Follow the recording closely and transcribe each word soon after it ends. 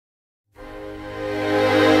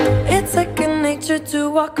sure to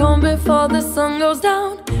walk home before the sun goes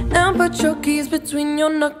down, and put your keys between your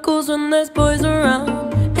knuckles when there's boys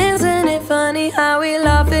around. Isn't it funny how we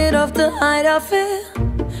laugh it off to hide our fear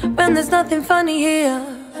when there's nothing funny here?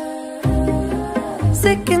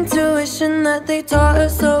 Sick intuition that they taught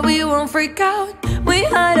us so we won't freak out. We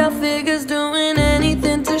hide our figures doing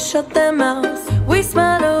anything to shut their mouths. We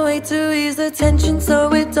smile away to ease the tension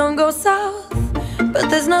so it don't go south, but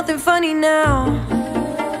there's nothing funny now.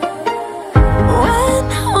 When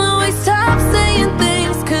will we stop saying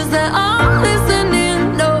things? Cause they're all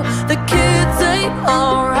listening. No, the kids ain't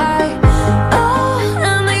alright. Oh,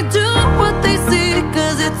 and they do what they see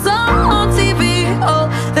cause it's all on TV. Oh,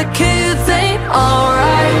 the kids ain't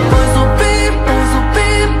alright. Boys will be, boys will be,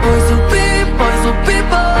 boys will be, boys will be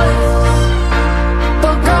boys,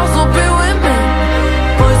 but girls will be women.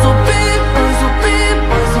 Boys will be, boys will be,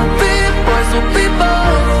 boys will be, boys will be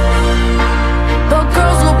boys, but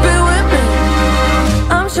girls will be women.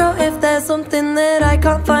 I'm sure if there's something that I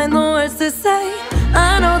can't find the words to say,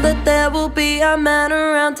 I know that there will be a man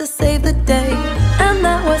around to save the day. And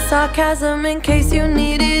that was sarcasm in case you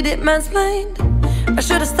needed it mansplained. I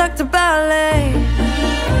should've stuck to ballet.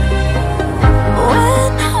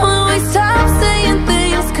 When will we stop saying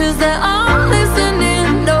things? Cause they're all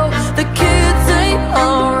listening. No, the kids ain't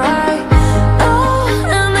alright. Oh,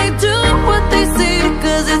 and they do what they see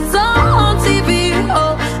cause it's all on TV.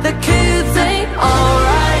 Oh, the kids ain't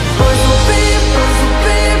alright. Boys will be, boys will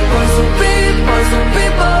be, boys will be, boys will be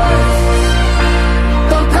boys,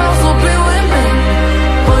 but girls will be women.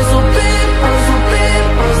 Boys will be, boys will be,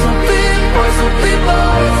 boys will be, boys will be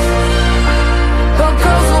boys, but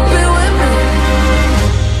girls will be women.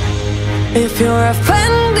 If you're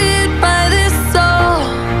offended by this song,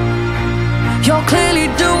 you're clearly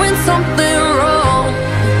doing something wrong.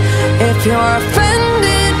 If you're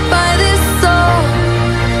offended by this song,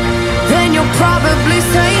 then you're probably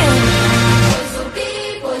saying boys will be,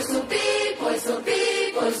 boys will be, boys will be,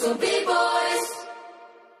 boys will be boys,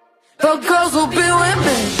 but girls will be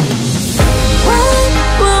women.